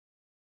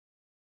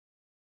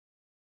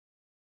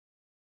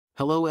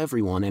Hello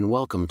everyone and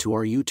welcome to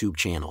our YouTube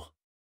channel.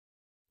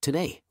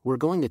 Today, we're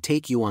going to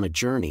take you on a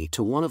journey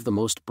to one of the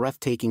most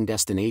breathtaking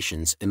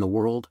destinations in the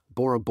world,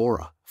 Bora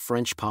Bora,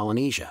 French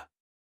Polynesia.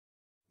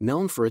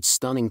 Known for its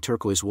stunning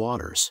turquoise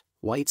waters,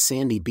 white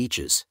sandy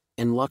beaches,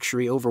 and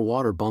luxury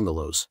overwater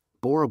bungalows,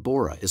 Bora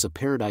Bora is a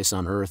paradise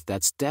on earth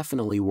that's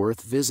definitely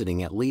worth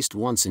visiting at least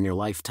once in your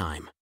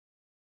lifetime.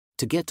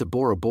 To get to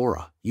Bora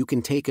Bora, you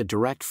can take a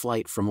direct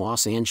flight from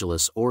Los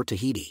Angeles or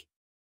Tahiti.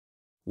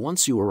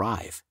 Once you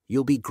arrive,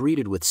 you'll be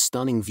greeted with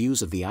stunning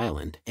views of the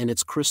island and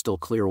its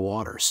crystal-clear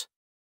waters.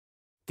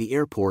 The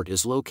airport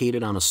is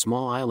located on a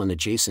small island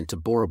adjacent to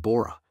Bora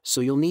Bora, so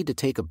you'll need to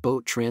take a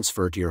boat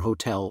transfer to your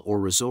hotel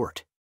or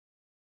resort.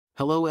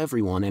 Hello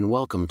everyone and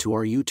welcome to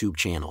our YouTube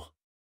channel.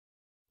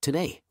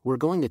 Today, we're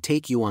going to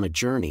take you on a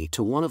journey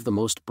to one of the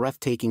most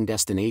breathtaking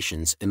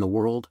destinations in the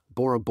world,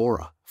 Bora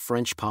Bora,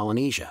 French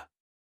Polynesia.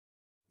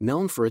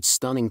 Known for its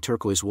stunning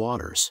turquoise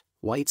waters,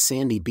 white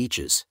sandy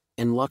beaches,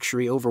 and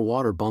luxury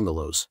overwater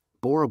bungalows,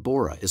 Bora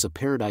Bora is a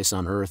paradise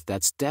on earth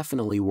that's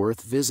definitely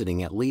worth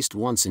visiting at least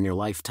once in your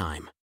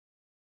lifetime.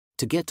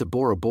 To get to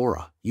Bora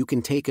Bora, you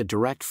can take a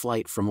direct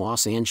flight from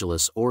Los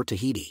Angeles or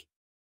Tahiti.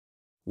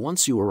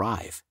 Once you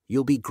arrive,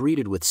 you'll be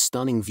greeted with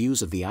stunning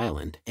views of the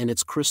island and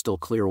its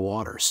crystal-clear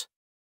waters.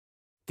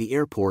 The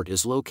airport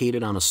is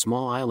located on a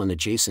small island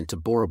adjacent to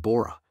Bora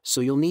Bora,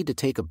 so you'll need to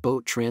take a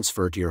boat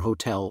transfer to your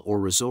hotel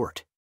or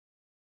resort.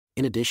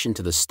 In addition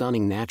to the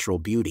stunning natural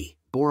beauty,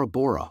 Bora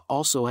Bora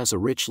also has a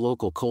rich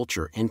local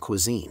culture and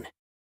cuisine.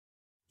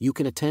 You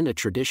can attend a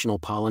traditional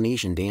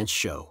Polynesian dance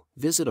show,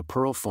 visit a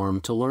pearl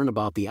farm to learn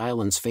about the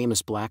island's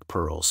famous black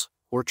pearls,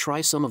 or try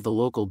some of the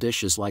local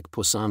dishes like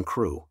poisson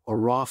cru, or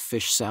raw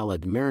fish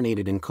salad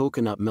marinated in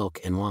coconut milk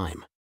and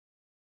lime.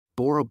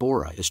 Bora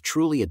Bora is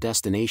truly a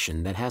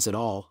destination that has it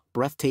all: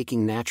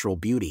 breathtaking natural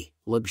beauty,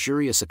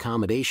 luxurious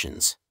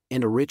accommodations,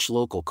 and a rich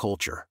local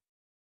culture.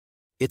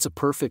 It's a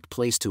perfect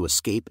place to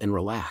escape and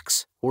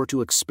relax, or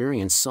to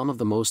experience some of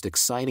the most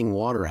exciting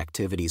water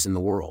activities in the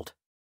world.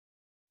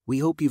 We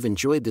hope you've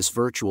enjoyed this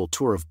virtual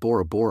tour of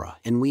Bora Bora,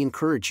 and we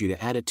encourage you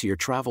to add it to your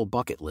travel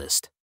bucket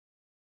list.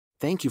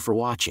 Thank you for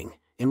watching,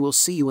 and we'll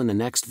see you in the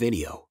next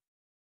video.